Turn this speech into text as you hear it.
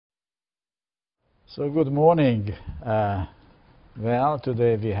So good morning. Well,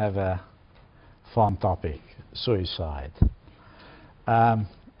 today we have a fun topic, suicide.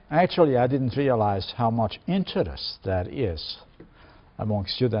 Actually, I didn't realize how much interest there is among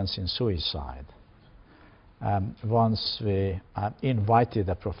students in suicide. Once we invited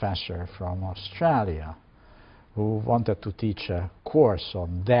a professor from Australia who wanted to teach a course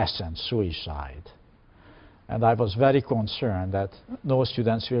on death and suicide. And I was very concerned that no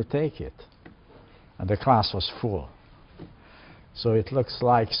students will take it. And the class was full. So it looks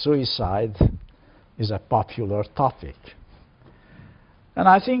like suicide is a popular topic. And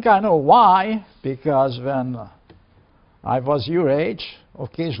I think I know why, because when I was your age,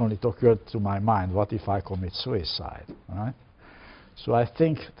 occasionally it occurred to my mind, what if I commit suicide, right? So I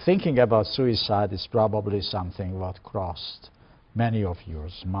think thinking about suicide is probably something what crossed many of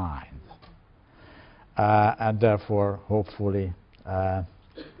yours mind. And therefore, hopefully,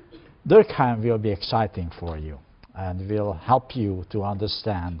 Durkheim will be exciting for you and will help you to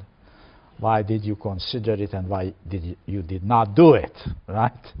understand why did you consider it and why you did not do it,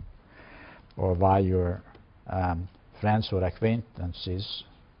 right? Or why your friends or acquaintances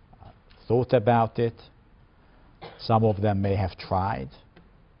thought about it. Some of them may have tried.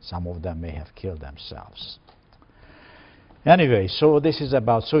 Some of them may have killed themselves. Anyway, so this is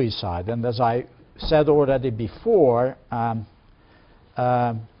about suicide. And as I said already before,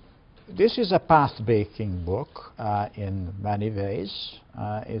 this is a path-breaking book in many ways.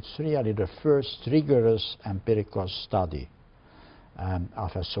 It's really the first rigorous empirical study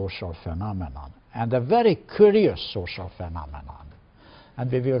of a social phenomenon, and a very curious social phenomenon. And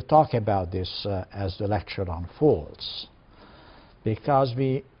we will talk about this as the lecture unfolds, because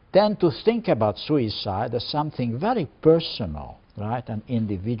we tend to think about suicide as something very personal, right, and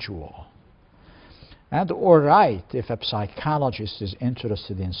individual. And all right, if a psychologist is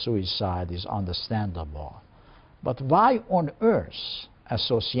interested in suicide, is understandable. But why on earth a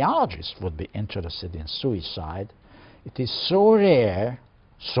sociologist would be interested in suicide? It is so rare,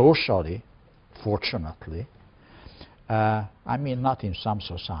 socially, fortunately. I mean, not in some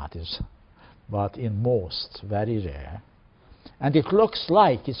societies, but in most, very rare. And it looks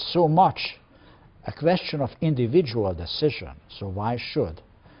like it's so much a question of individual decision. So why should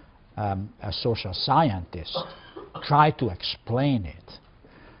a social scientist try to explain it?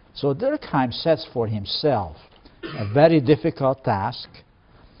 So Durkheim sets for himself a very difficult task,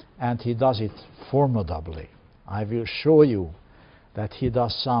 and he does it formidably. I will show you that he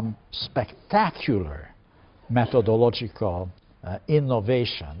does some spectacular methodological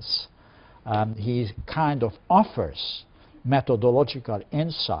innovations. He kind of offers methodological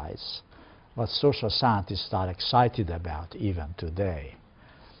insights what social scientists are excited about even today.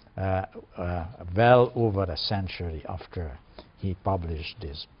 Well over a century after he published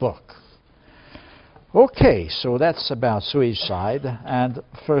this book. Okay, so that's about suicide, and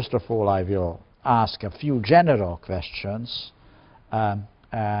first of all I will ask a few general questions,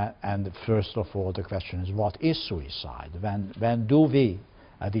 and first of all the question is, what is suicide? When do we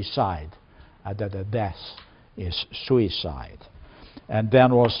decide that a death is suicide? And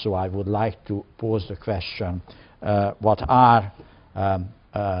then also I would like to pose the question, what are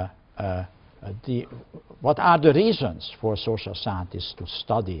the reasons for social scientists to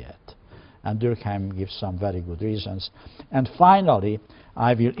study it? And Durkheim gives some very good reasons. And finally,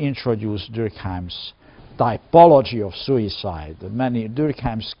 I will introduce Durkheim's typology of suicide. Many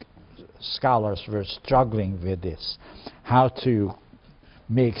Durkheim scholars were struggling with this, how to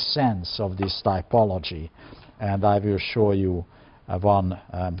make sense of this typology. And I will show you one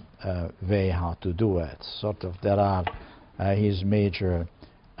way how to do it. Sort of there are his major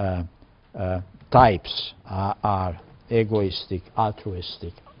types are egoistic,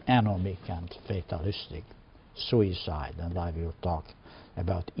 altruistic, anomic, and fatalistic suicide, and I will talk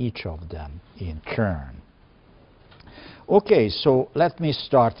about each of them in turn. Okay, so let me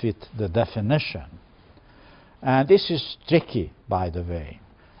start with the definition. And this is tricky, by the way.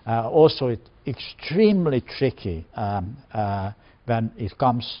 Also, it's extremely tricky when it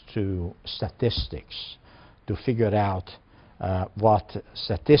comes to statistics, to figure out what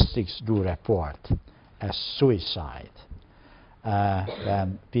statistics do report as suicide.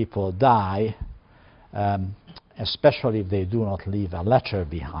 When people die, especially if they do not leave a letter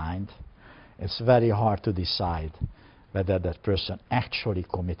behind, it's very hard to decide whether that person actually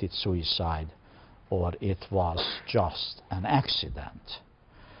committed suicide or it was just an accident.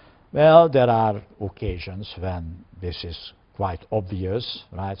 Well, there are occasions when this is quite obvious,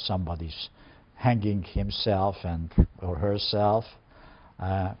 right? Somebody's hanging himself or herself,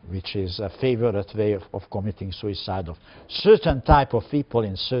 which is a favorite way of committing suicide of certain type of people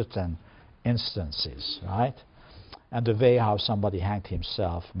in certain instances, right? And the way how somebody hanged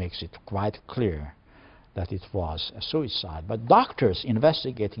himself makes it quite clear that it was a suicide. But doctors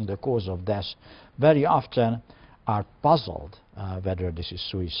investigating the cause of death very often are puzzled whether this is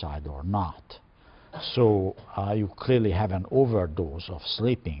suicide or not. So you clearly have an overdose of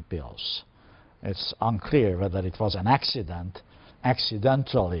sleeping pills. It's unclear whether it was an accident.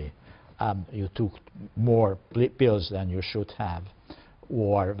 Accidentally, you took more pills than you should have,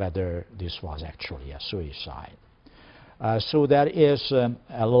 or whether this was actually a suicide. So there is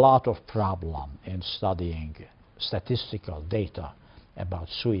a lot of problem in studying statistical data about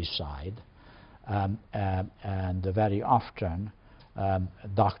suicide, and very often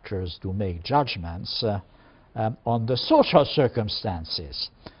doctors do make judgments on the social circumstances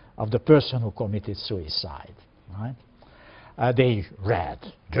of the person who committed suicide, right? They read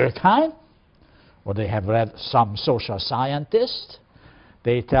Durkheim, or they have read some social scientist.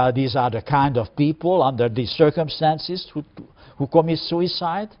 They tell these are the kind of people under these circumstances who commit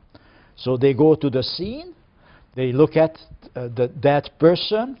suicide. So they go to the scene, they look at that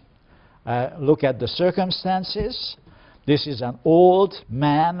person, look at the circumstances. This is an old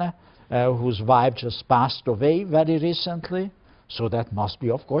man whose wife just passed away very recently, so that must be,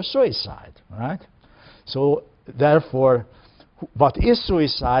 of course, suicide, right? So therefore, what is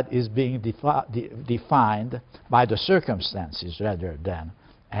suicide is being defined by the circumstances rather than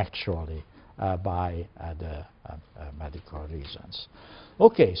actually by the medical reasons.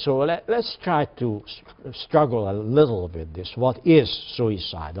 Okay, so let's try to struggle a little with this. What is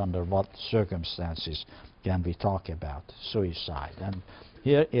suicide? Under what circumstances can we talk about suicide? And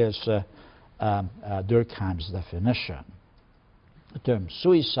here is Durkheim's definition. The term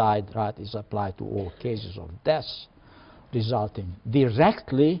suicide, right, is applied to all cases of death resulting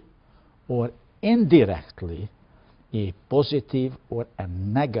directly or indirectly a positive or a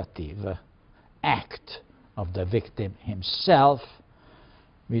negative act of the victim himself,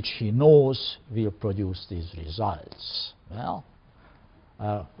 which he knows will produce these results. Well,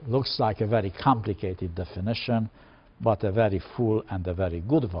 looks like a very complicated definition, but a very full and a very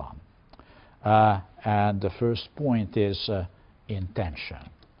good one. And the first point is intention,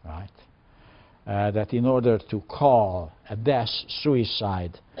 right? That in order to call a death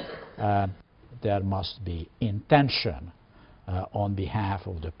suicide, there must be intention on behalf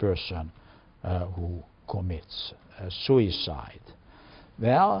of the person who commits suicide.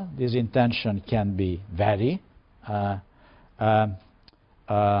 Well, this intention can be very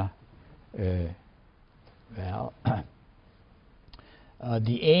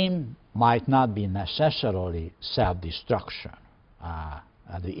the aim might not be necessarily self-destruction.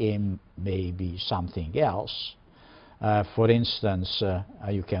 The aim may be something else. For instance,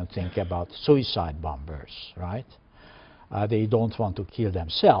 you can think about suicide bombers, right? They don't want to kill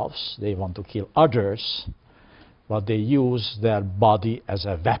themselves, they want to kill others, but they use their body as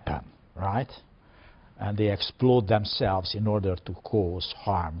a weapon, right? And they explode themselves in order to cause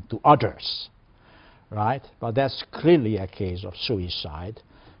harm to others, right? But that's clearly a case of suicide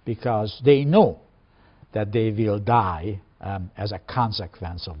because they know that they will die as a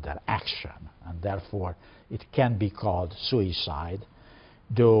consequence of their action, and therefore it can be called suicide,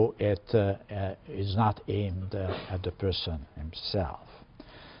 though it is not aimed at the person himself.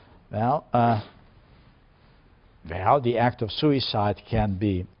 Well, the act of suicide can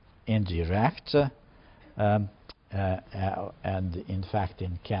be indirect, and in fact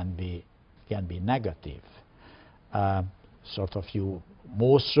it can be negative. Sort of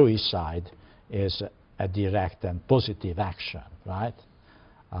most suicide is a direct and positive action, right?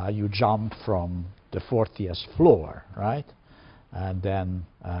 You jump from the 40th floor, right? And then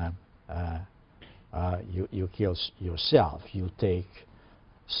you kill yourself. You take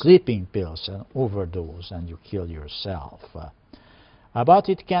sleeping pills and overdose and you kill yourself. But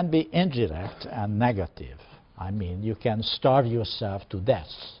it can be indirect and negative. I mean, you can starve yourself to death,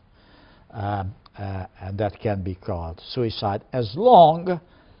 and that can be called suicide as long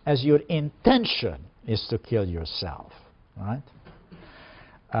as your intention is to kill yourself, right?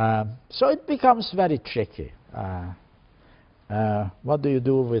 So it becomes very tricky. What do you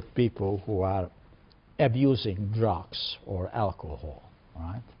do with people who are abusing drugs or alcohol,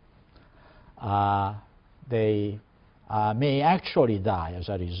 right? They may actually die as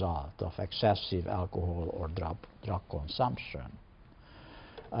a result of excessive alcohol or drug consumption.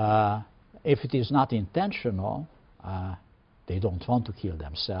 If it is not intentional, they don't want to kill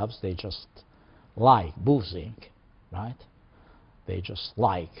themselves, they just like boozing, right? They just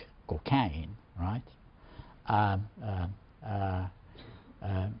like cocaine, right?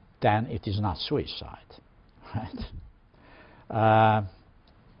 Then it is not suicide, right?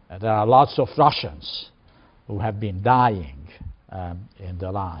 There are lots of Russians who have been dying in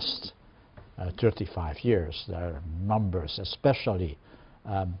the last 35 years. There are numbers, especially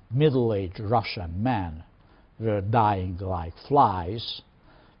middle-aged Russian men were dying like flies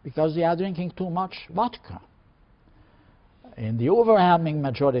because they are drinking too much vodka. In the overwhelming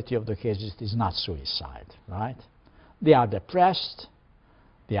majority of the cases, it is not suicide, right? They are depressed,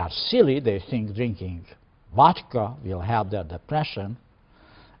 they are silly, they think drinking vodka will help their depression,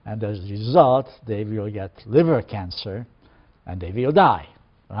 and as a result, they will get liver cancer and they will die,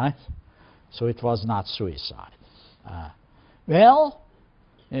 right? So it was not suicide. Well,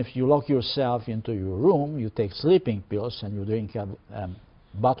 if you lock yourself into your room, you take sleeping pills and you drink a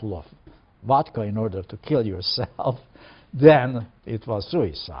bottle of vodka in order to kill yourself, then it was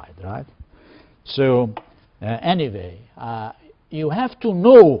suicide, right? So anyway, you have to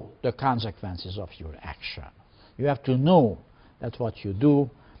know the consequences of your action. You have to know that what you do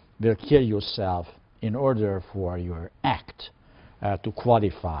will kill yourself in order for your act to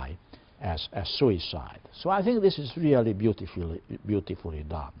qualify as suicide. So I think this is really beautifully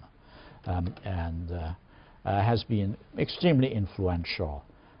done, and has been extremely influential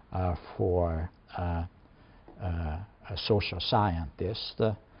for a social scientist.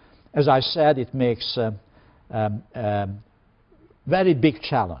 As I said, it makes a very big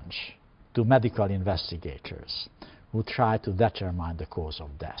challenge to medical investigators who try to determine the cause of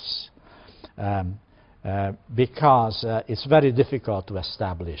death, because it's very difficult to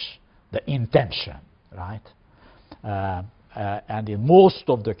establish the intention, right? And in most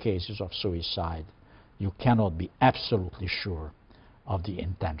of the cases of suicide, you cannot be absolutely sure of the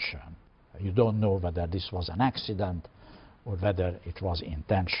intention. You don't know whether this was an accident or whether it was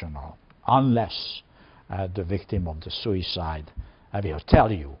intentional, unless the victim of the suicide will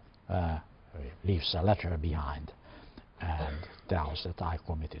tell you, leaves a letter behind and tells that I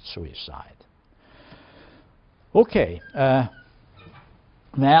committed suicide. Okay.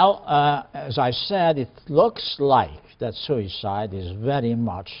 Well, as I said, it looks like that suicide is very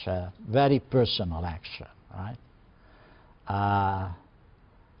much a very personal action, right?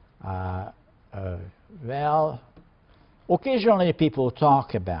 Well, occasionally people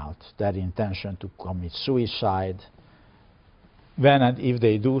talk about their intention to commit suicide. When and if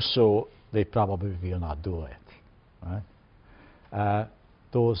they do so, they probably will not do it, right?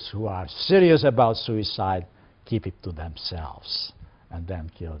 Those who are serious about suicide keep it to themselves and then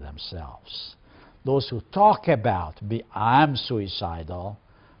kill themselves. Those who talk about, I am suicidal,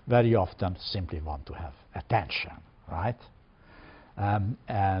 very often simply want to have attention, right?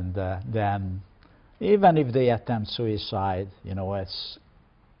 Then, even if they attempt suicide, you know, it's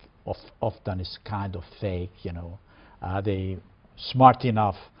often it's kind of fake, you know. They smart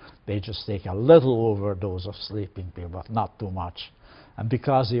enough, they just take a little overdose of sleeping pill, but not too much. And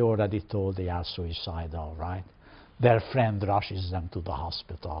because they already told they are suicidal, right? Their friend rushes them to the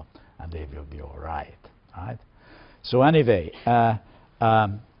hospital and they will be all right, right? So anyway,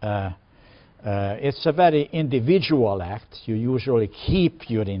 it's a very individual act. You usually keep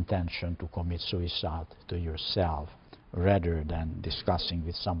your intention to commit suicide to yourself rather than discussing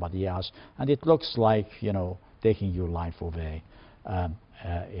with somebody else. And it looks like, you know, taking your life away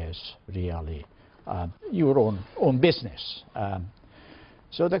is really your own business.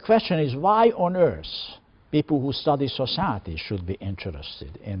 So the question is, why on earth people who study society should be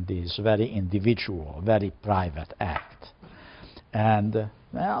interested in this very individual, very private act? And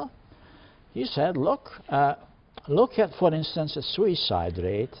well, he said, look at, for instance, the suicide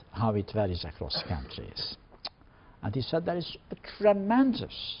rate, how it varies across countries. And he said there is a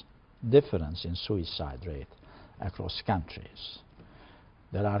tremendous difference in suicide rate across countries.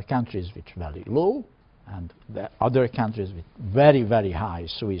 There are countries with very low, and the other countries with very, very high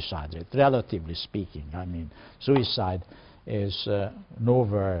suicide rate, relatively speaking. I mean, suicide is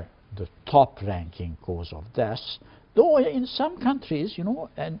nowhere the top-ranking cause of death, though in some countries, you know,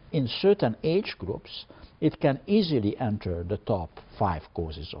 and in certain age groups, it can easily enter the top 5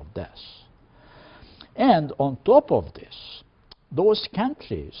 causes of death. And on top of this, those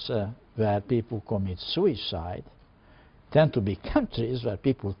countries where people commit suicide tend to be countries where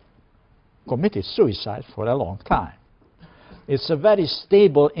people committed suicide for a long time. It's a very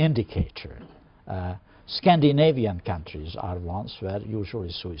stable indicator. Scandinavian countries are ones where usually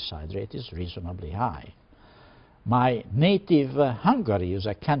suicide rate is reasonably high. My native Hungary is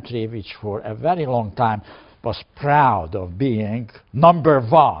a country which for a very long time was proud of being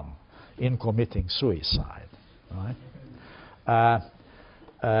 #1 in committing suicide. Right?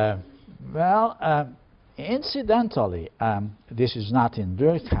 Incidentally, this is not in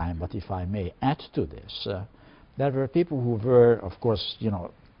Durkheim, but if I may add to this, there were people who were, of course, you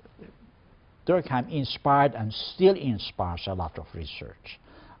know, Durkheim inspired and still inspires a lot of research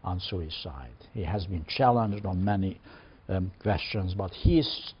on suicide. He has been challenged on many questions, but he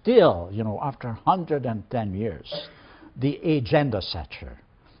is still, you know, after 110 years, the agenda setter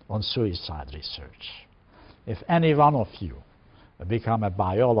on suicide research. If any one of you become a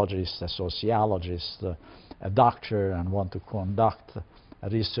biologist, a sociologist, a doctor, and want to conduct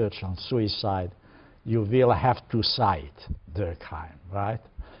research on suicide, you will have to cite Durkheim, right?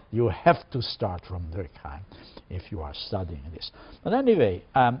 You have to start from Durkheim if you are studying this. But anyway,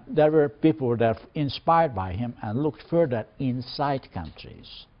 there were people that were inspired by him and looked further inside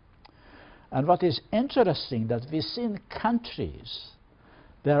countries. And what is interesting that within countries,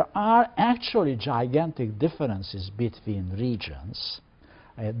 there are actually gigantic differences between regions.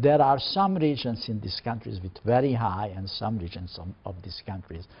 There are some regions in these countries with very high and some regions of these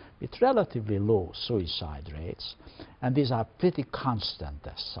countries with relatively low suicide rates, and these are pretty constant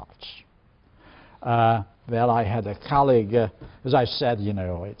as such. Well, I had a colleague, as I said, you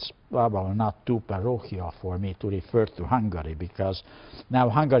know, it's probably not too parochial for me to refer to Hungary, because now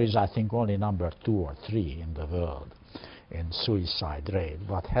Hungary is, I think, only number 2 or 3 in the world in suicide rate,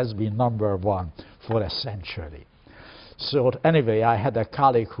 but has been number 1 for a century. So anyway, I had a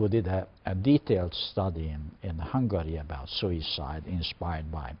colleague who did a detailed study in Hungary about suicide,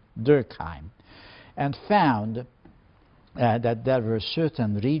 inspired by Durkheim, and found that there were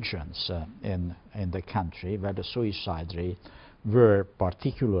certain regions in the country where the suicide rate were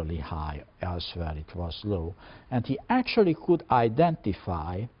particularly high, elsewhere it was low. And he actually could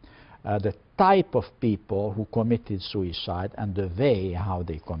identify the type of people who committed suicide and the way how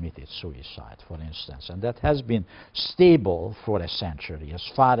they committed suicide, for instance. And that has been stable for a century, as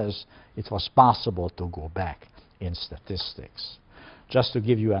far as it was possible to go back in statistics. Just to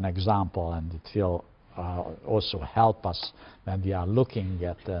give you an example, and it will also help us when we are looking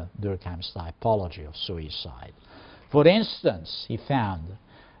at Durkheim's typology of suicide. For instance, he found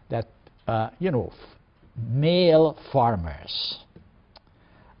that, you know, male farmers,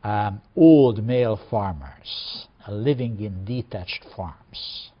 old male farmers living in detached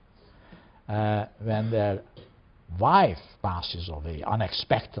farms, when their wife passes away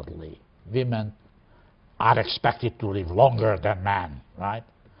unexpectedly, women are expected to live longer than men, right?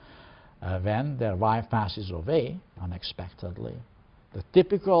 When their wife passes away unexpectedly, the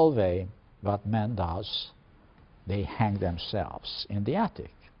typical way what men does, they hang themselves in the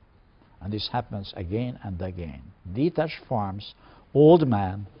attic. And this happens again and again. Detached farms, old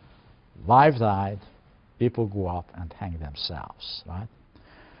man, wife died, people go up and hang themselves,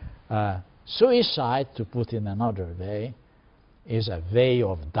 right? Suicide, to put in another way, is a way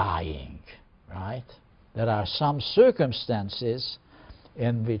of dying, right? There are some circumstances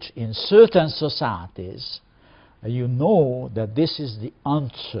in which in certain societies you know that this is the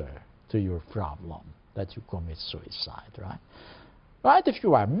answer to your problem, that you commit suicide, right? Right, if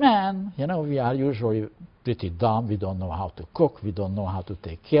you are a man, you know, we are usually pretty dumb, we don't know how to cook, we don't know how to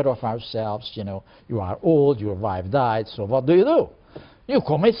take care of ourselves, you know, you are old, your wife died, so what do? You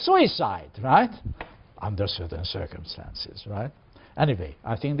commit suicide, right? Under certain circumstances, right? Anyway,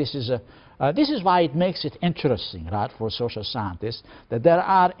 I think this is why it makes it interesting, right, for social scientists, that there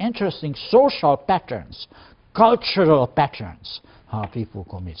are interesting social patterns, cultural patterns, how people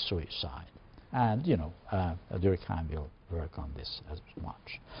commit suicide. And, you know, Durkheim will work on this as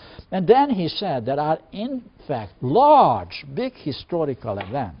much. And then he said there are, in fact, large, big historical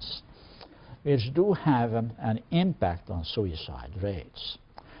events which do have an impact on suicide rates.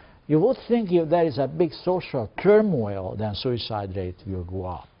 You would think if there is a big social turmoil, then suicide rate will go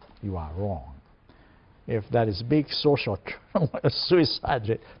up. You are wrong. If there is big social turmoil, suicide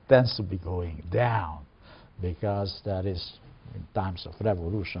rate tends to be going down, because there is, in times of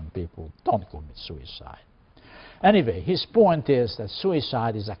revolution, people don't commit suicide. Anyway, his point is that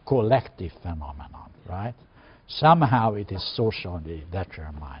suicide is a collective phenomenon, right? Somehow it is socially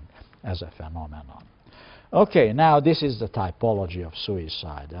determined as a phenomenon. Okay, now this is the typology of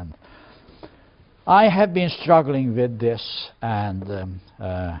suicide, and I have been struggling with this, and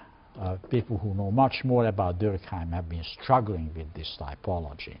people who know much more about Durkheim have been struggling with this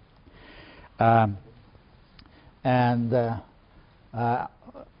typology.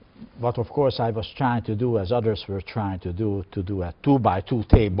 What of course I was trying to do, as others were trying to do a 2-by-2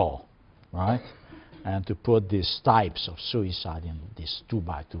 table, right? And to put these types of suicide in this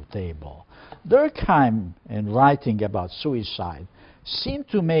 2-by-2 table. Durkheim, in writing about suicide, seemed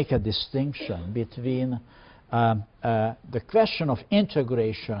to make a distinction between the question of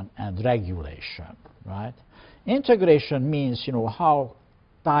integration and regulation, right? Integration means, you know, how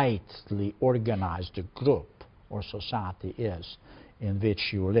tightly organized the group or society is in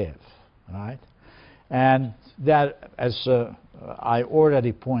which you live, right? And that, as I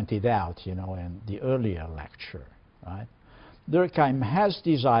already pointed out, you know, in the earlier lecture, right? Durkheim has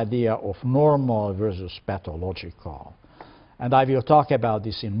this idea of normal versus pathological. And I will talk about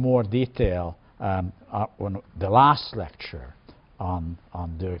this in more detail on the last lecture on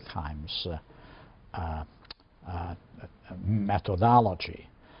Durkheim's methodology.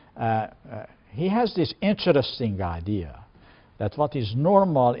 He has this interesting idea that what is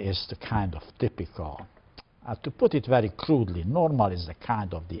normal is the kind of typical. To put it very crudely, normal is the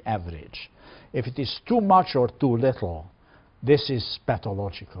kind of the average. If it is too much or too little, this is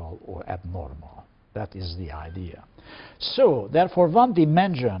pathological or abnormal. That is the idea. So, therefore, one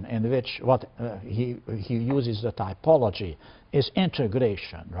dimension in which what he uses the typology is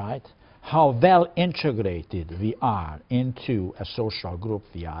integration, right? How well integrated we are into a social group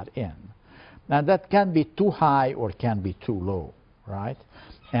we are in. Now, that can be too high or can be too low, right?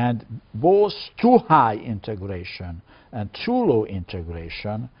 And both too high integration and too low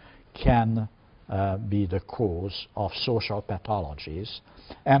integration can be the cause of social pathologies.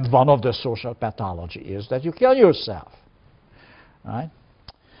 And one of the social pathology is that you kill yourself, right?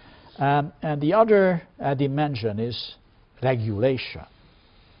 And the other dimension is regulation.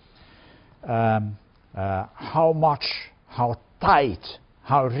 How much, how tight,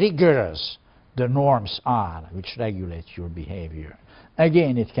 how rigorous the norms are which regulate your behavior.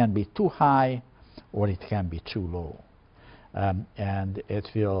 Again, it can be too high or it can be too low. And it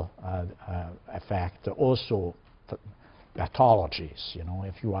will affect also pathologies. You know,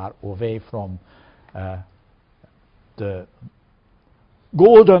 if you are away from the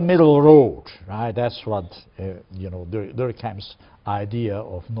golden middle road, right? That's what you know, Durkheim's idea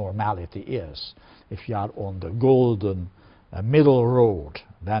of normality is. If you are on the golden middle road,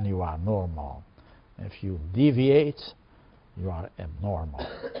 then you are normal. If you deviate, you are abnormal.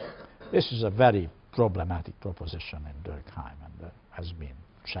 This is a very problematic proposition in Durkheim and has been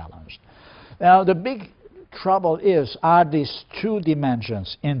challenged. Now, the big trouble is, are these two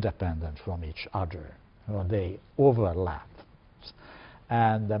dimensions independent from each other? Or they overlap?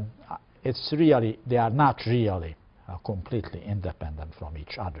 And it's really, they are not really completely independent from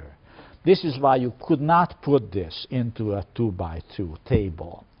each other. This is why you could not put this into a 2-by-2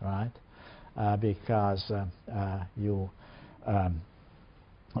 table, right? Because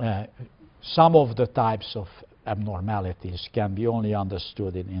some of the types of abnormalities can be only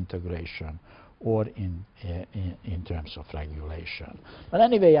understood in integration or in terms of regulation. But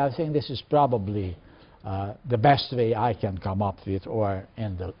anyway, I think this is probably the best way I can come up with, or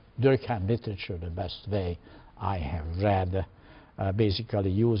in the Durkheim literature, the best way I have read,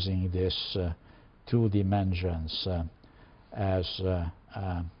 basically using this two dimensions as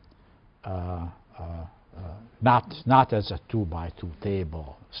not as a 2-by-2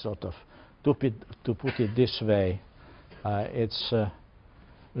 table. Sort of, to put it this way, it's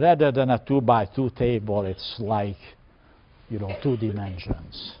rather than a 2-by-2 table, it's like, you know, 2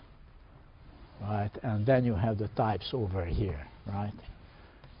 dimensions, right? And then you have the types over here, right?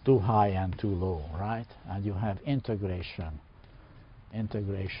 Too high and too low, right? And you have integration, and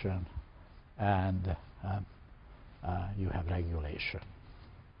you have regulation.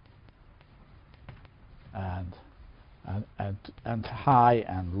 And high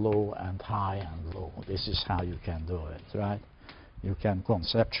and low and high and low. This is how you can do it, right? You can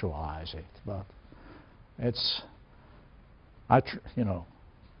conceptualize it, but it's, you know,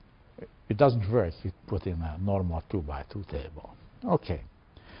 it doesn't work. You put in a normal 2-by-2 table. Okay.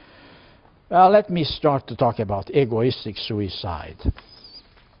 Well, let me start to talk about egoistic suicide,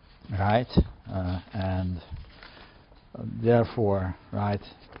 right? And therefore, right,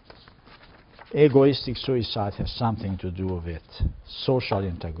 egoistic suicide has something to do with social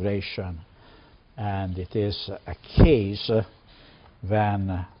integration, and it is a case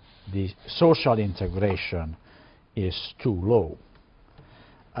when the social integration is too low.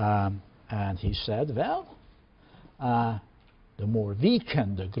 And he said, well, the more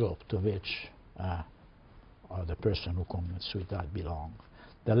weakened the group to which or the person who commits suicide belongs,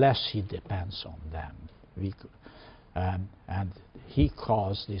 the less he depends on them. And he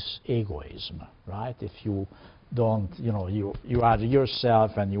calls this egoism, right? If you don't, you know, you are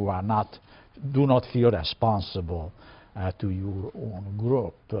yourself and you are not, do not feel responsible to your own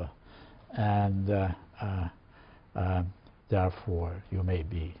group, and therefore you may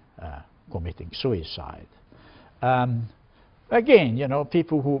be committing suicide. Again, you know,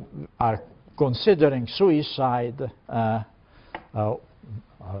 people who are considering suicide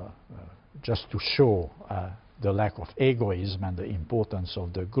just to show the lack of egoism and the importance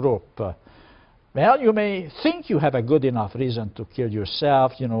of the group, well, you may think you have a good enough reason to kill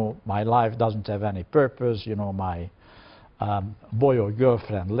yourself. You know, my life doesn't have any purpose. You know, my boy or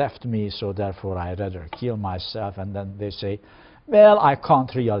girlfriend left me, so therefore I'd rather kill myself. And then they say, well, I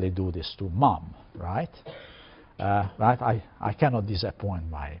can't really do this to mom, right? Right? I cannot disappoint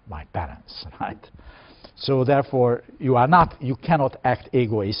my parents, right? So therefore, you cannot act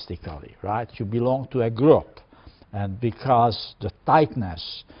egoistically, right? You belong to a group, and because the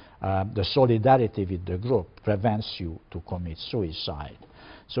tightness, the solidarity with the group prevents you to commit suicide.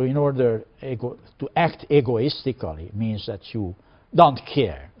 So in order to act egoistically means that you don't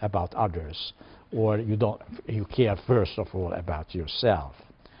care about others, or you care first of all about yourself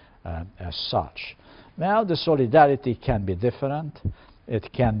as such. Well, the solidarity can be different.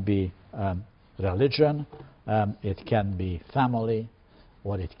 It can be religion, it can be family,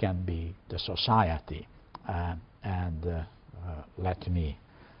 or it can be the society. Let me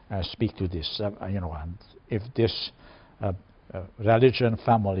speak to this, you know, and if this religion,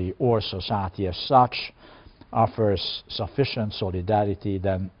 family, or society as such offers sufficient solidarity,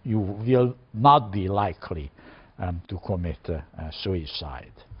 then you will not be likely to commit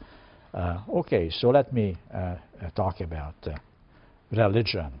suicide. Okay, so let me talk about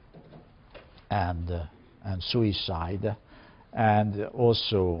religion and suicide, and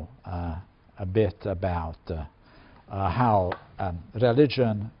also a bit about how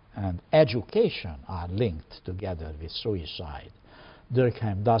religion and education are linked together with suicide.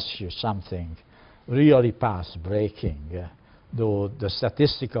 Durkheim does here something really path-breaking. Though the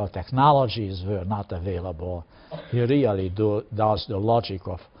statistical technologies were not available, he really does the logic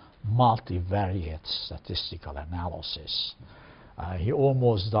of multivariate statistical analysis. He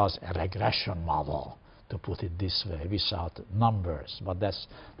almost does a regression model, to put it this way, without numbers, but that's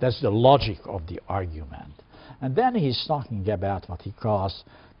the logic of the argument. And then he's talking about what he calls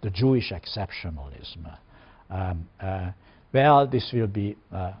the Jewish exceptionalism. Well, this will be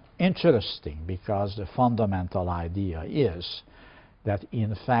interesting, because the fundamental idea is that,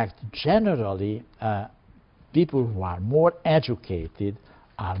 in fact, generally, people who are more educated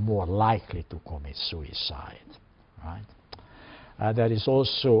are more likely to commit suicide, right? There is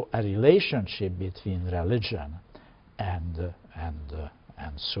also a relationship between religion and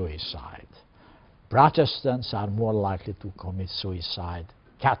suicide. Protestants are more likely to commit suicide,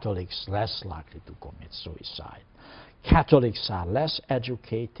 Catholics less likely to commit suicide. Catholics are less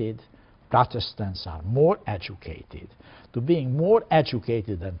educated, Protestants are more educated. To being more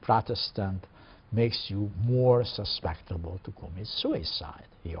educated than Protestant makes you more susceptible to commit suicide,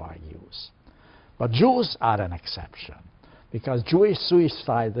 he argues. But Jews are an exception, because Jewish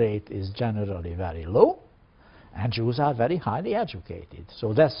suicide rate is generally very low, and Jews are very highly educated.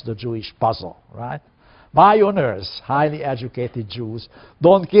 So that's the Jewish puzzle, right? Why on earth highly educated Jews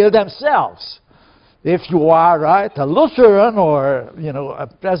don't kill themselves? If you are, right, a Lutheran or, you know, a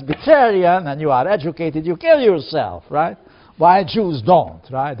Presbyterian and you are educated, you kill yourself, right? Why Jews don't,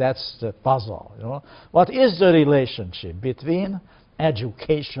 right? That's the puzzle, you know. What is the relationship between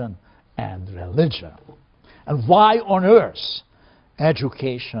education and religion? And why on earth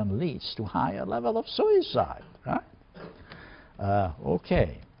education leads to higher level of suicide, right?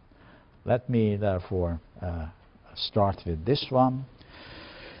 Okay, let me therefore start with this one.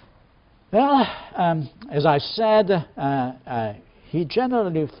 Well, as I said, he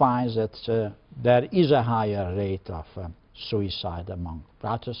generally finds that there is a higher rate of suicide among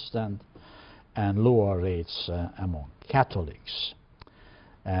Protestants and lower rates among Catholics.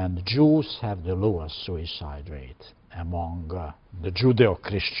 And Jews have the lowest suicide rate among the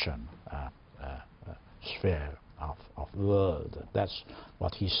Judeo-Christian sphere of the world. That's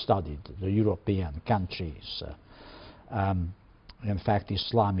what he studied, the European countries. In fact,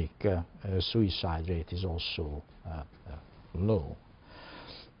 Islamic suicide rate is also low.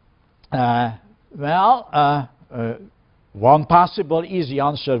 One possible easy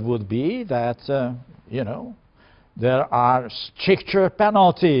answer would be that, you know, there are stricter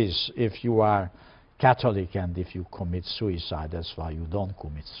penalties if you are Catholic and if you commit suicide. That's why you don't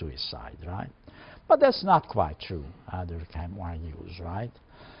commit suicide, right? But that's not quite true, Durkheim argues, right?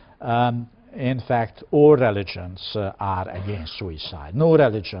 In fact, all religions are against suicide. No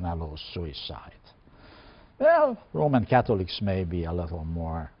religion allows suicide. Well, Roman Catholics may be a little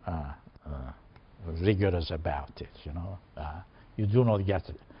more rigorous about it, you know. You do not get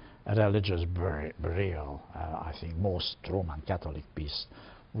a religious burial. I think most Roman Catholic priests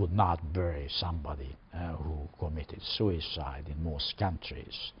would not bury somebody who committed suicide in most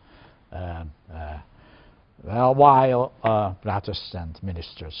countries. Well, while Protestant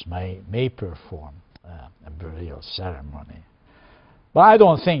ministers may perform a burial ceremony. But I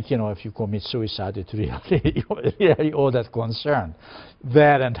don't think, if you commit suicide, it's really all that concerned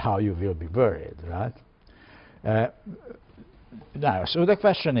where and how you will be buried, right? Now, so the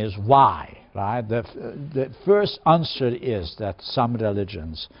question is why, right? The first answer is that some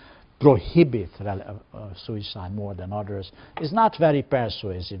religions prohibit suicide more than others. It's not very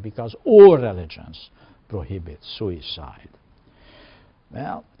persuasive because all religions prohibit suicide.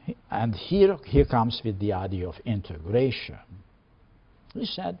 Well, and here comes with the idea of integration. He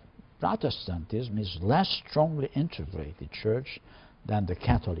said Protestantism is less strongly integrated church than the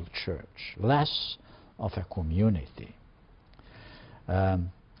Catholic Church, less of a community.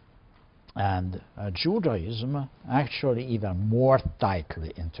 And Judaism actually even more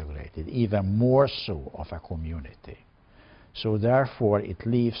tightly integrated, even more so of a community. So therefore it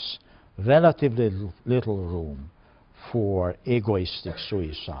leaves relatively little room for egoistic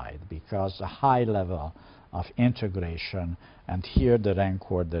suicide because a high level of integration, and here the rank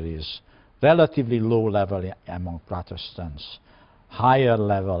order is relatively low level among Protestants, higher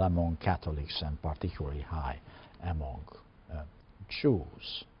level among Catholics, and particularly high among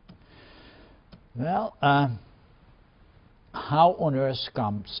Jews. Well, how on earth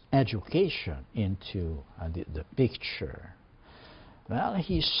comes education into the picture? Well,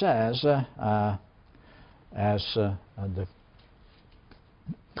 he says as the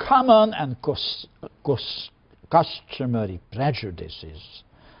common and customary prejudices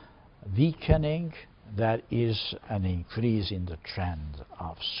weakening, there is an increase in the trend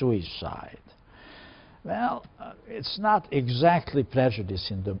of suicide. Well, it's not exactly prejudice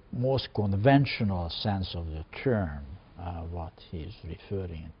in the most conventional sense of the term, what he's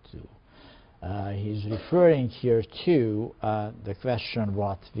referring to. He's referring here to the question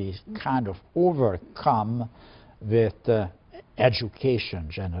what we kind of overcome with education,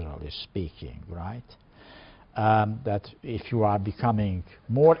 generally speaking, right? That if you are becoming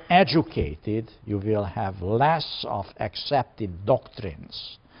more educated, you will have less of accepted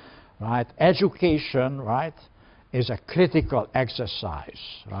doctrines. Right? Education, right, is a critical exercise,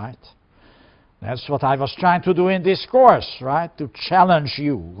 right? That's what I was trying to do in this course, right? To challenge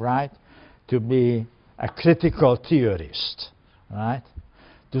you, right? To be a critical theorist, right?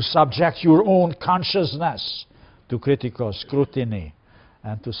 To subject your own consciousness to critical scrutiny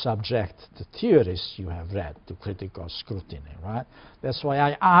and to subject the theorists you have read to critical scrutiny, right? That's why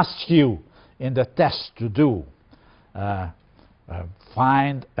I asked you in the test to do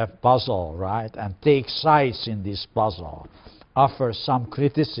find a puzzle, right, and take sides in this puzzle, offer some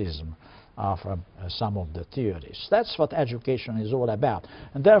criticism of some of the theories. That's what education is all about.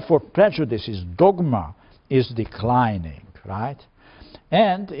 And therefore, prejudice is dogma is declining, right?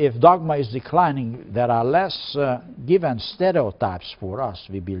 And if dogma is declining, there are less given stereotypes for us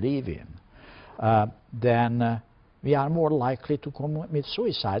we believe in, then we are more likely to commit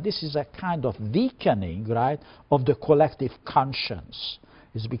suicide. This is a kind of weakening, right, of the collective conscience.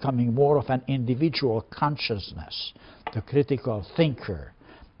 It's becoming more of an individual consciousness. The critical thinker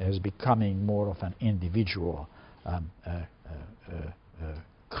is becoming more of an individual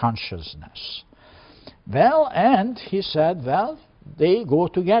consciousness. Well, and he said, well, they go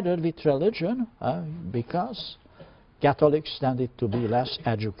together with religion because Catholics tended to be less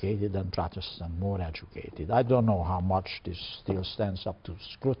educated and Protestant more educated. I don't know how much this still stands up to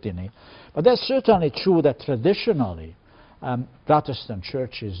scrutiny, but that's certainly true that traditionally Protestant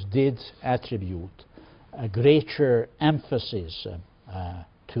churches did attribute a greater emphasis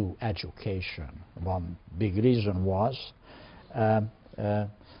to education. One big reason was the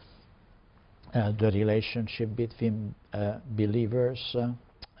relationship between believers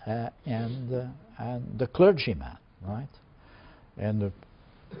and the clergyman. Right? And the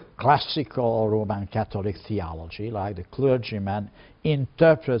classical Roman Catholic theology, like the clergyman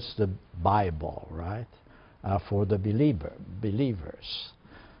interprets the Bible, right, for the believers.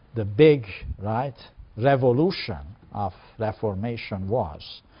 The big, right, revolution of Reformation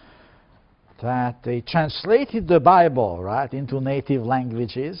was that they translated the Bible, right, into native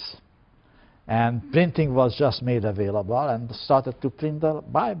languages, and printing was just made available, and started to print the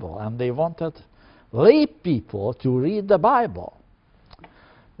Bible, and they wanted lay people to read the Bible.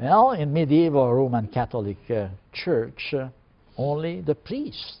 Well, in medieval Roman Catholic Church, only the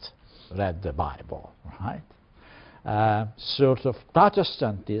priest read the Bible, right? Sort of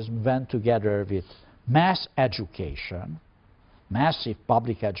Protestantism went together with mass education, massive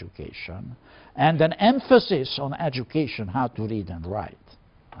public education, and an emphasis on education, how to read and write,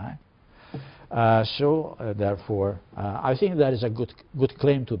 right? Therefore, I think there is a good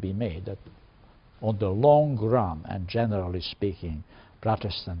claim to be made that on the long run, and generally speaking,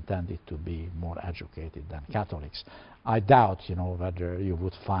 Protestants tended to be more educated than Catholics. I doubt, whether you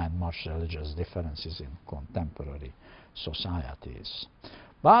would find much religious differences in contemporary societies.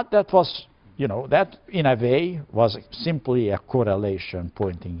 But that was, that in a way was simply a correlation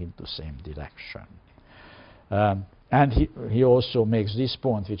pointing into the same direction. And he also makes this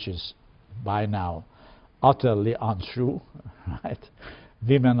point, which is by now utterly untrue, right?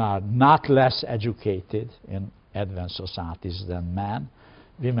 Women are not less educated in advanced societies than men.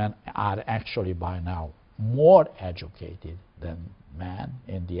 Women are actually by now more educated than men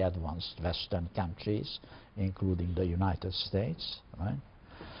in the advanced Western countries, including the United States, right?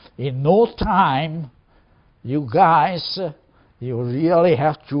 In no time, you guys, you really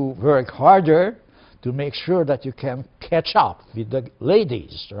have to work harder to make sure that you can catch up with the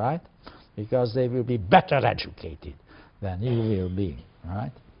ladies, right? Because they will be better educated than you will be,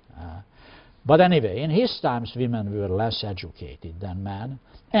 right? But anyway, in his times, women were less educated than men,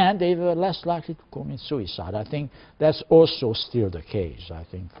 and they were less likely to commit suicide. I think that's also still the case. I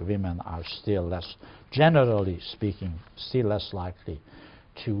think women are still less, generally speaking, still less likely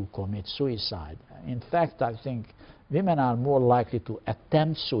to commit suicide. In fact, I think women are more likely to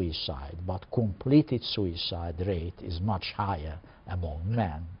attempt suicide, but completed suicide rate is much higher among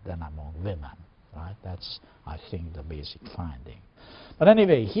men than among women, right? That's, I think, the basic finding. But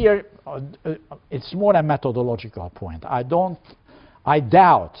anyway, here it's more a methodological point. I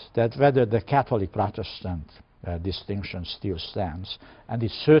doubt that whether the Catholic-Protestant distinction still stands, and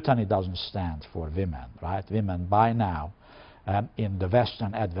it certainly doesn't stand for women, right? Women by now in the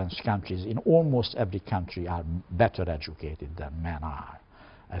Western advanced countries, in almost every country, are better educated than men are,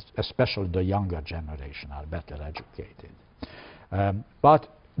 especially the younger generation are better educated. But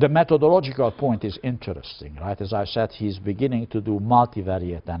the methodological point is interesting, right? As I said, he's beginning to do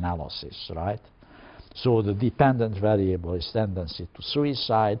multivariate analysis, right? So the dependent variable is tendency to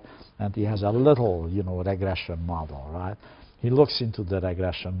suicide, and he has a little, regression model, right? He looks into the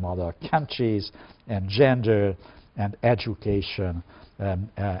regression model, countries and gender and education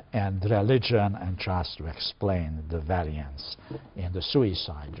and religion, and tries to explain the variance in the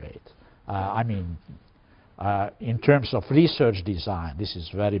suicide rate. In terms of research design, this is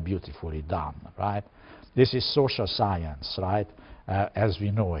very beautifully done, right? This is social science, right, as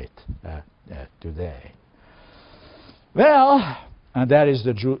we know it today. Well, and that is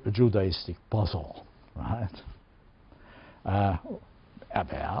the Judaistic puzzle, right?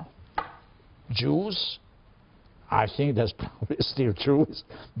 Well, Jews, I think that's probably still true, is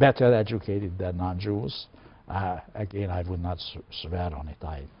better educated than non-Jews. Again, I would not swear on it.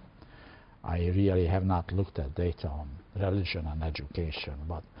 I really have not looked at data on religion and education,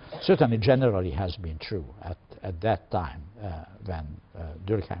 but certainly generally has been true at that time when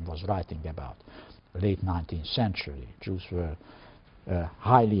Durkheim was writing about late 19th century. Jews were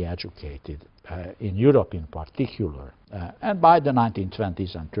highly educated in Europe in particular, and by the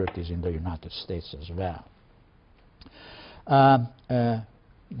 1920s and 30s in the United States as well.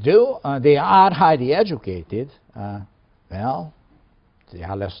 Though they are highly educated, well, they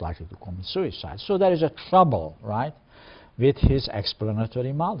are less likely to commit suicide. So there is a trouble, right, with his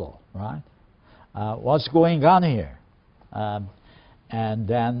explanatory model, right? What's going on here? And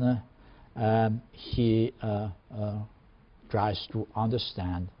then he tries to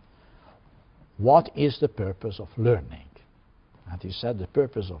understand what is the purpose of learning. And he said the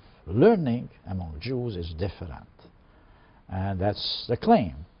purpose of learning among Jews is different. And that's the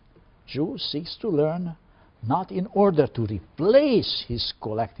claim. Jew seeks to learn not in order to replace his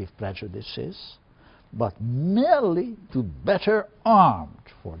collective prejudices, but merely to better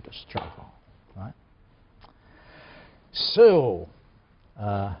armed for the struggle. Right? So,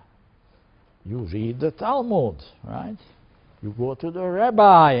 you read the Talmud, right? You go to the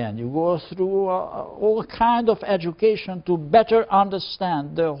rabbi and you go through all kind of education to better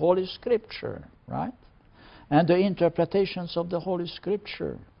understand the Holy Scripture, right? And the interpretations of the Holy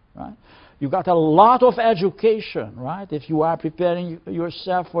Scripture, right? You got a lot of education, right? If you are preparing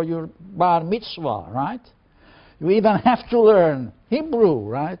yourself for your bar mitzvah, right? You even have to learn Hebrew,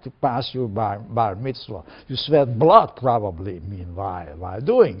 right, to pass your bar mitzvah. You sweat blood probably meanwhile while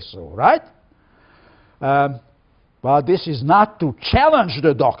doing so, right? Well, this is not to challenge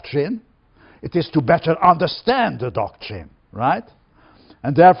the doctrine. It is to better understand the doctrine, right?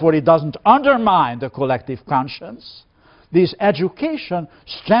 And therefore it doesn't undermine the collective conscience. This education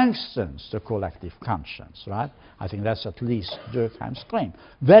strengthens the collective conscience, right? I think that's at least Durkheim's claim.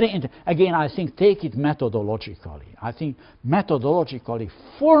 Again, I think take it methodologically. I think methodologically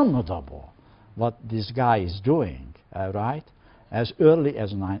formidable what this guy is doing, right? As early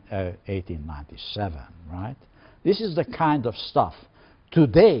as 1897, right? This is the kind of stuff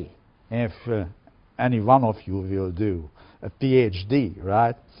today, if any one of you will do a PhD,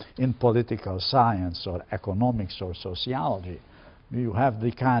 right, in political science or economics or sociology. You have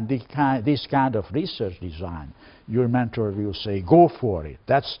this kind of research design. Your mentor will say, go for it.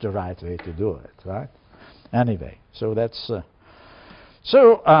 That's the right way to do it, right? Anyway, so that's...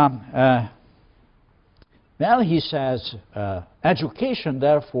 well, he says, education,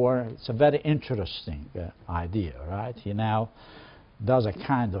 therefore, it's a very interesting idea, right? He now does a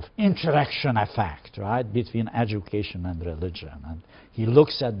kind of interaction effect, right, between education and religion. And he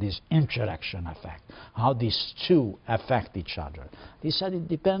looks at this interaction effect, how these two affect each other. He said it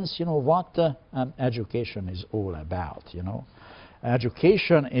depends, you know, what education is all about, you know.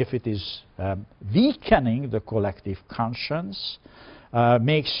 Education, if it is weakening the collective conscience,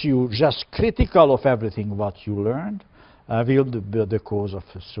 makes you just critical of everything what you learned, will be the cause of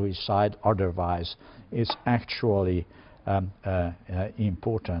suicide. Otherwise, it's actually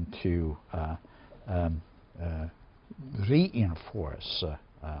important to reinforce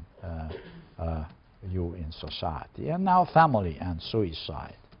you in society. And now family and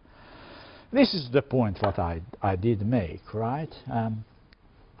suicide. This is the point what I did make, right?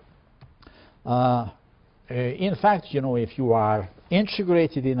 In fact, you know, if you are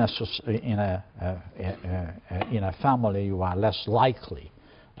integrated in a family, you are less likely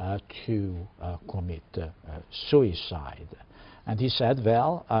to commit suicide. And he said,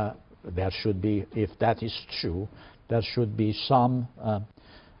 well, there should be, if that is true, there should be some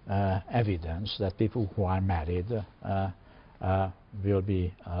evidence that people who are married will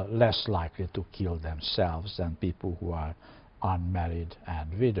be less likely to kill themselves than people who are unmarried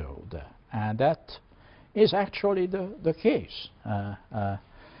and widowed. And that is actually the case.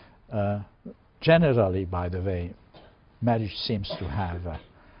 Generally, by the way, marriage seems to have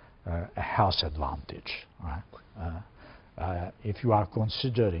a health advantage, right? If you are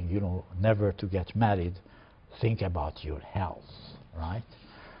considering, you know, never to get married, think about your health, right?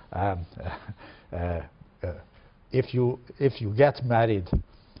 If you get married,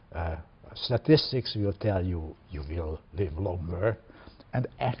 statistics will tell you you will live longer, and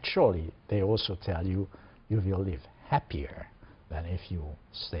actually they also tell you you will live happier than if you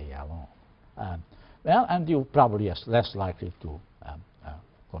stay alone. Well, and you're probably less likely to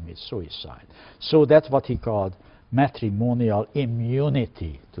commit suicide. So that's what he called matrimonial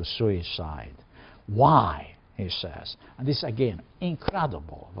immunity to suicide. Why, he says, and this again,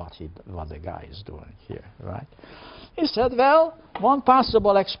 incredible what the guy is doing here, right? He said, well, one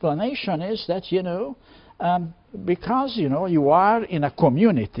possible explanation is that, you know, because, you know, you are in a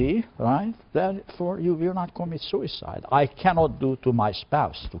community, right, therefore you will not commit suicide. I cannot do to my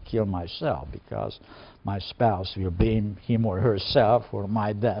spouse to kill myself because my spouse will blame him or herself for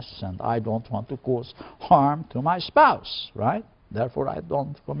my death, and I don't want to cause harm to my spouse, right? Therefore, I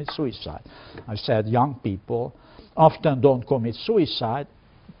don't commit suicide. I said young people often don't commit suicide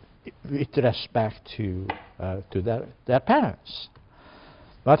with respect to their parents.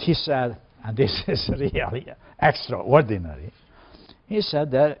 But he said, and this is really extraordinary, he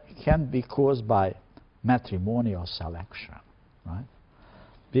said that it can be caused by matrimonial selection, right?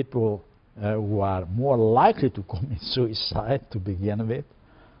 People who are more likely to commit suicide to begin with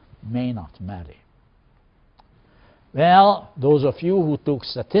may not marry. Well, those of you who took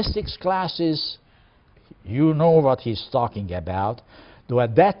statistics classes, you know what he's talking about, though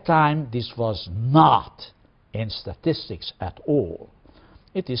at that time this was not in statistics at all.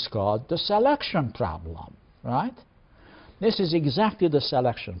 It is called the selection problem, right? This is exactly the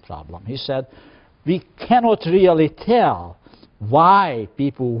selection problem. He said, we cannot really tell why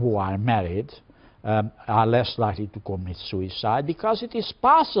people who are married are less likely to commit suicide, because it is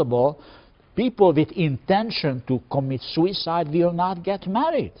possible people with intention to commit suicide will not get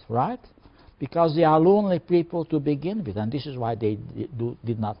married, right? Because they are lonely people to begin with, and this is why they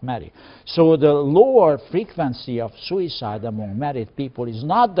did not marry. So the lower frequency of suicide among married people is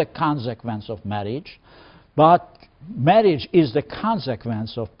not the consequence of marriage, but marriage is the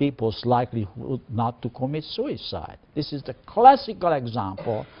consequence of people's likelihood not to commit suicide. This is the classical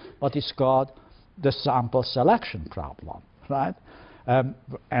example, what is called the sample selection problem, right?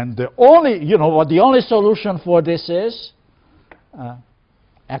 And the only, you know, what the only solution for this is?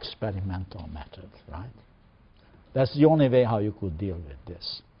 Experimental method, right? That's the only way how you could deal with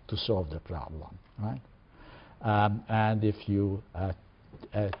this to solve the problem, right? And if you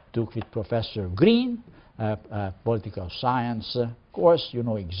took with Professor Green, political science course, you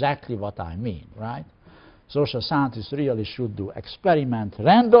know exactly what I mean, right? Social scientists really should do experiment,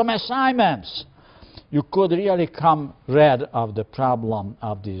 random assignments. You could really come rid of the problem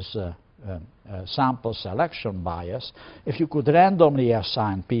of these sample selection bias, if you could randomly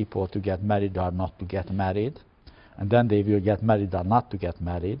assign people to get married or not to get married, and then they will get married or not to get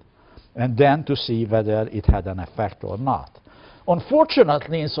married, and then to see whether it had an effect or not.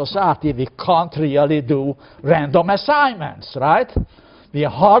 Unfortunately, in society, we can't really do random assignments, right? We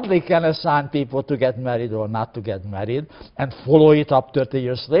hardly can assign people to get married or not to get married and follow it up 30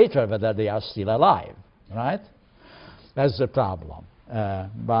 years later whether they are still alive, right? That's the problem.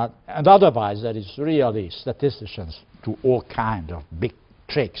 And otherwise, there is really statisticians do all kinds of big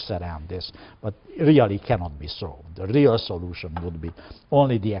tricks around this, but really cannot be solved. The real solution would be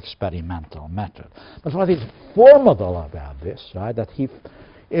only the experimental method. But what is formidable about this, right, that he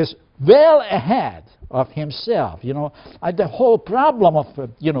is well ahead of himself. You know, the whole problem of,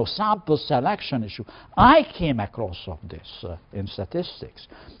 you know, sample selection issue, I came across of this in statistics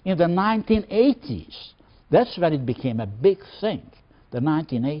in the 1980s. That's where it became a big thing, the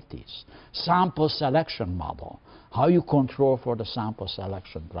 1980s. Sample selection model, how you control for the sample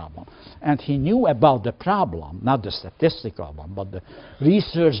selection problem. And he knew about the problem, not the statistical one, but the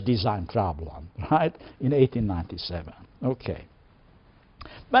research design problem, right, in 1897. Okay.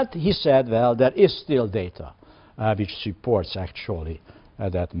 But he said, well, there is still data which supports actually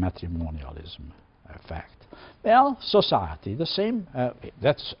that matrimonialism fact. Well, society, the same,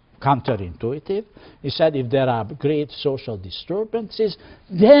 that's counterintuitive. He said if there are great social disturbances,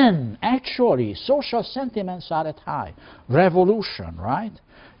 then actually social sentiments are at high. Revolution, right?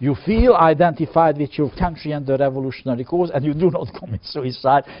 You feel identified with your country and the revolutionary cause, and you do not commit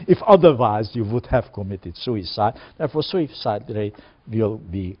suicide. If otherwise, you would have committed suicide. Therefore, suicide rate will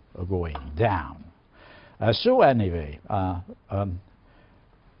be going down. So anyway,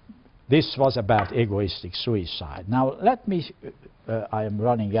 this was about egoistic suicide. Now, let me, I am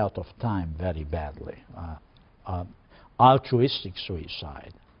running out of time very badly. Altruistic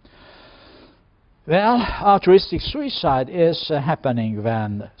suicide. Well, altruistic suicide is happening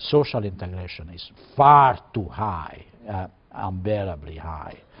when social integration is far too high, unbearably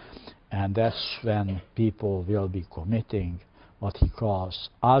high. And that's when people will be committing what he calls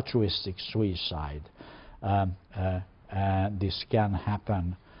altruistic suicide. And this can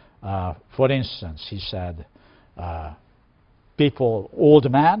happen, for instance, he said, people, old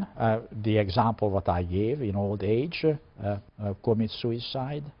men, the example what I gave, in old age, commit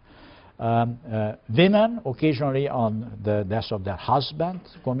suicide. Women, occasionally on the death of their husband,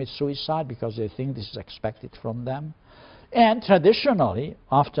 commit suicide because they think this is expected from them. And traditionally,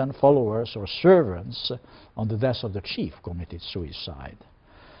 often followers or servants on the death of the chief committed suicide.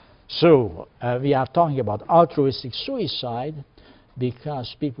 So we are talking about altruistic suicide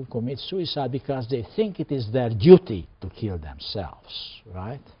because people commit suicide because they think it is their duty to kill themselves,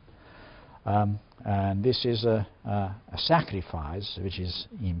 right? And this is a sacrifice which is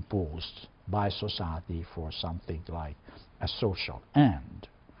imposed by society for something like a social end,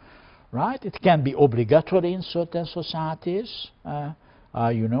 right? It can be obligatory in certain societies.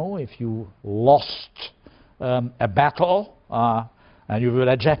 You know, if you lost a battle and you were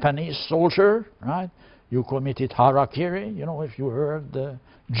a Japanese soldier, right? You committed harakiri. You know, if you heard the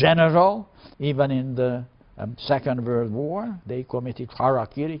general, even in the Second World War, they committed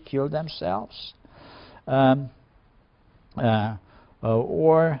harakiri, killed themselves.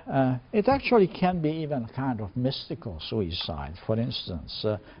 Or it actually can be even kind of mystical suicide. For instance,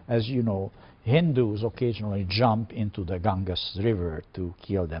 as you know, Hindus occasionally jump into the Ganges River to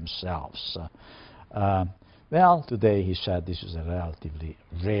kill themselves. Well, today he said this is a relatively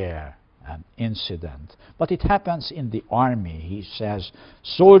rare incident. But it happens in the army. He says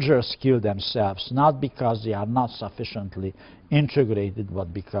soldiers kill themselves not because they are not sufficiently integrated,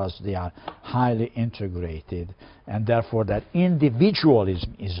 but because they are highly integrated, and therefore that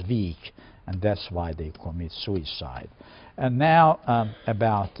individualism is weak, and that's why they commit suicide. And now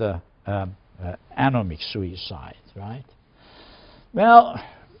about anomic suicide, right? Well,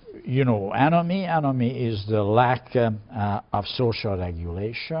 you know, anomy is the lack of social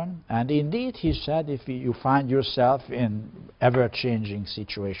regulation. And indeed, he said, if you find yourself in ever-changing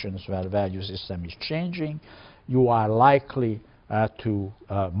situations where value system is changing, you are likely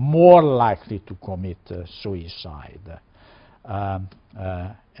more likely to commit suicide.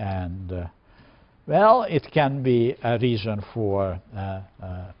 Well, it can be a reason for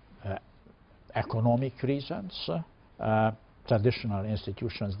economic reasons. Traditional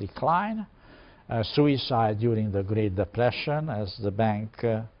institutions decline. Suicide during the Great Depression, as the bank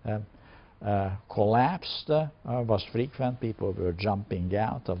collapsed, was frequent. People were jumping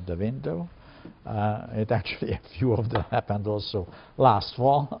out of the window. Actually, a few of them happened also last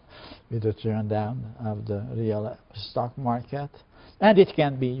fall with the turn down of the real stock market. And it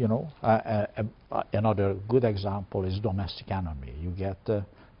can be, you know, another good example is domestic enemy. You get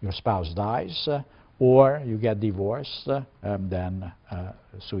your spouse dies, or you get divorced, then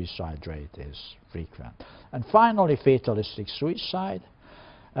suicide rate is frequent. And finally, fatalistic suicide.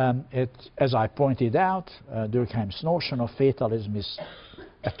 As I pointed out, Durkheim's notion of fatalism is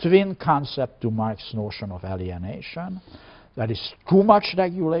a twin concept to Marx's notion of alienation. That is too much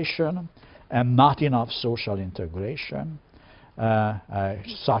regulation and not enough social integration,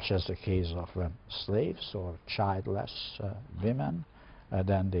 such as the case of slaves or childless women.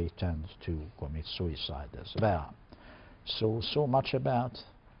 Then they tend to commit suicide as well. So much about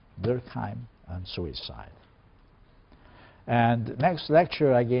Durkheim and suicide. And next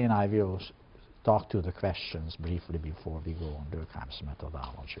lecture, again, I will talk to the questions briefly before we go on Durkheim's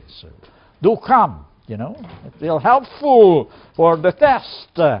methodology. So do come, you know, it will be helpful for the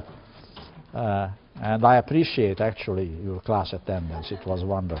test. And I appreciate, actually, your class attendance. It was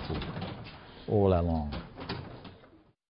wonderful all along.